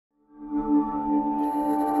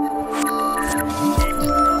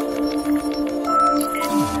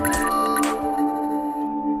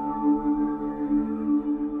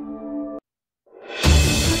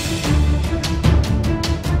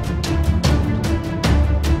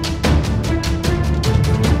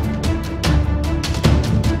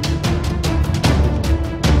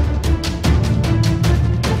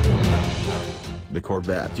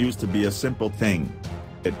Corvette used to be a simple thing.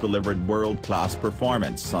 It delivered world-class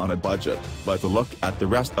performance on a budget, but a look at the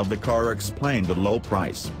rest of the car explained the low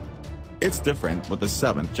price. It's different with the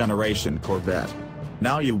 7th generation Corvette.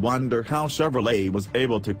 Now you wonder how Chevrolet was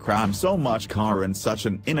able to cram so much car in such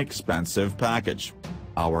an inexpensive package.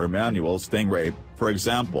 Our manual Stingray, for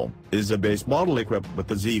example, is a base model equipped with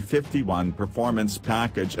the Z51 performance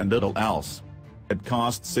package and little else. It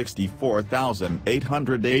costs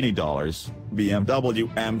 $64,880,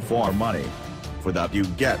 BMW M4 money. For that you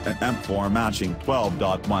get an M4 matching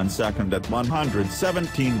 12.1 second at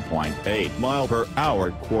 117.8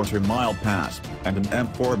 mph quarter-mile pass, and an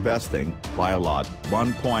M4 besting, by a lot,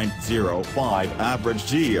 1.05 average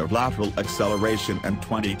G of lateral acceleration and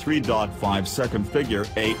 23.5 second figure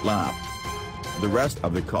 8 lap. The rest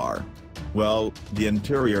of the car? Well, the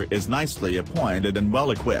interior is nicely appointed and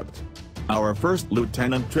well equipped. Our first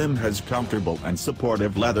lieutenant trim has comfortable and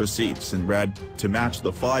supportive leather seats in red, to match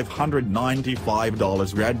the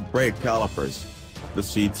 $595 red brake calipers. The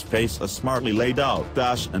seats face a smartly laid out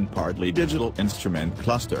dash and partly digital instrument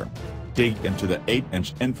cluster. Dig into the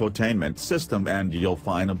 8-inch infotainment system and you'll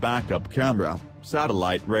find a backup camera,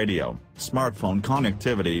 satellite radio, smartphone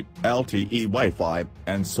connectivity, LTE Wi-Fi,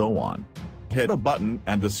 and so on. Hit a button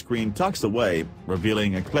and the screen tucks away,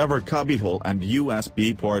 revealing a clever cubbyhole and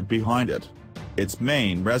USB port behind it. Its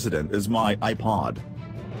main resident is my iPod.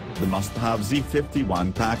 The must-have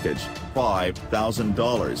Z51 package,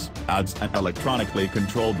 $5,000, adds an electronically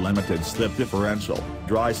controlled limited slip differential,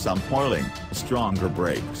 dry sump oiling, stronger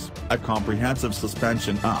brakes, a comprehensive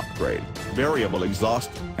suspension upgrade, variable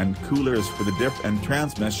exhaust, and coolers for the diff and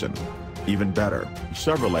transmission. Even better,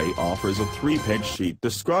 Chevrolet offers a 3-page sheet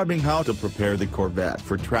describing how to prepare the Corvette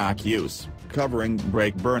for track use, covering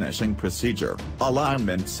brake burnishing procedure,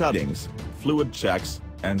 alignment settings, fluid checks,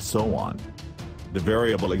 and so on. The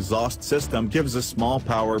variable exhaust system gives a small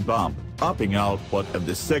power bump, upping output of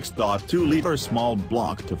the 6.2-liter small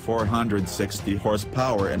block to 460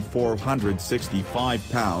 horsepower and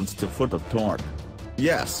 465 pounds-to-foot of torque.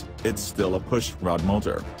 Yes, it's still a push-rod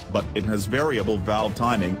motor, but it has variable valve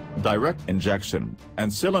timing, direct injection,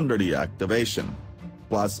 and cylinder deactivation.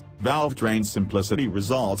 Plus, valve train simplicity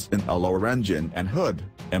results in a lower engine and hood,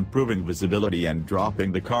 improving visibility and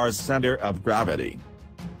dropping the car's center of gravity.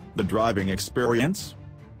 The driving experience?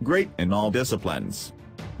 Great in all disciplines.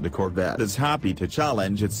 The Corvette is happy to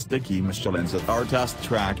challenge its sticky Michelins at our test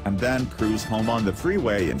track and then cruise home on the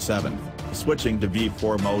freeway in 7th, switching to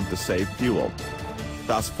V4 mode to save fuel.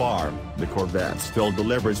 Thus far, the Corvette still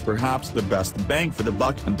delivers perhaps the best bang for the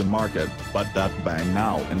buck in the market, but that bang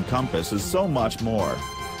now encompasses so much more.